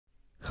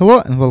Hello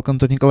and welcome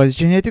to Nikolai's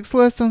Genetics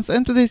Lessons,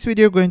 and today's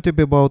video going to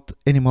be about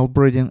animal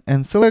breeding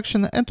and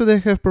selection, and today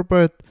I have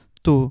prepared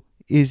two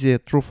easy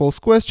true-false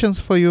questions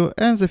for you.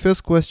 And the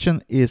first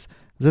question is: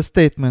 the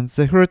statement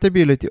the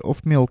heritability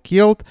of milk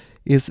yield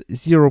is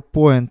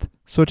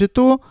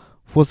 0.32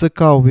 for the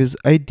cow with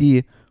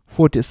ID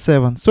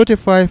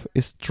 4735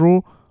 is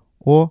true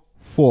or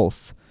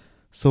false.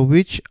 So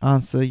which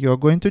answer you are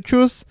going to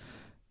choose?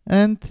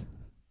 And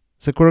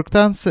the correct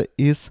answer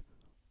is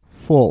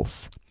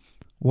false.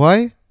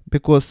 Why?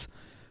 Because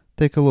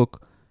take a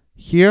look.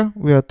 Here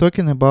we are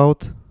talking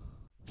about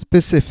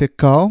specific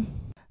cow,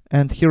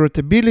 and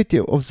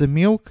heritability of the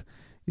milk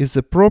is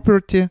a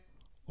property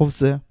of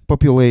the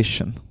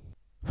population.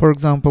 For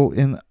example,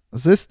 in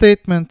this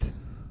statement,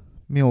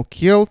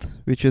 milk yield,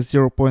 which is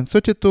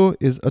 0.32,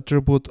 is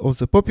attribute of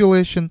the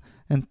population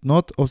and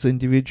not of the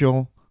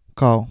individual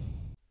cow.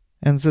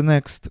 And the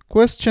next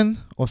question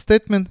or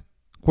statement: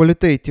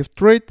 qualitative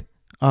traits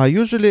are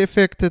usually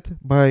affected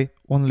by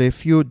only a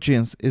few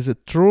genes. Is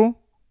it true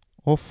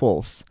or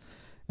false?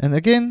 And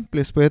again,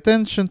 please pay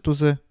attention to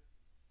the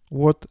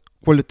word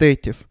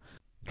qualitative.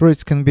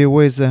 Traits can be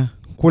either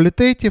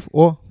qualitative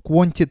or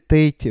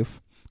quantitative.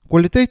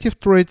 Qualitative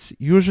traits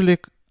usually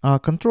are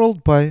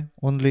controlled by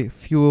only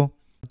few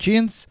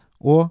genes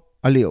or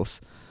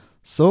alleles.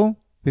 So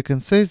we can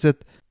say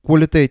that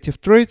qualitative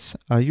traits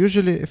are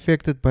usually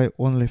affected by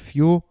only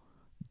few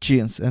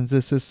genes, and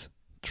this is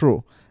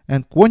true.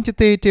 And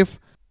quantitative,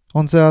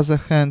 on the other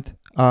hand,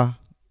 are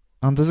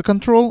under the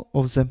control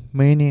of the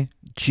many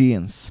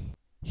genes.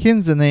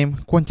 Hence the name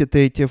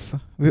quantitative.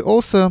 We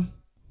also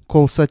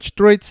call such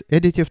traits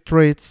additive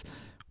traits,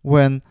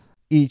 when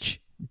each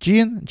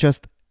gene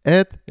just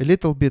add a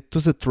little bit to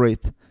the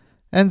trait.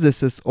 And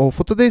this is all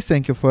for today.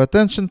 Thank you for your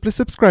attention. Please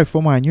subscribe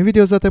for my new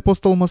videos that I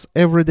post almost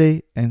every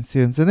day, and see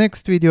you in the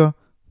next video.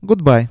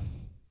 Goodbye.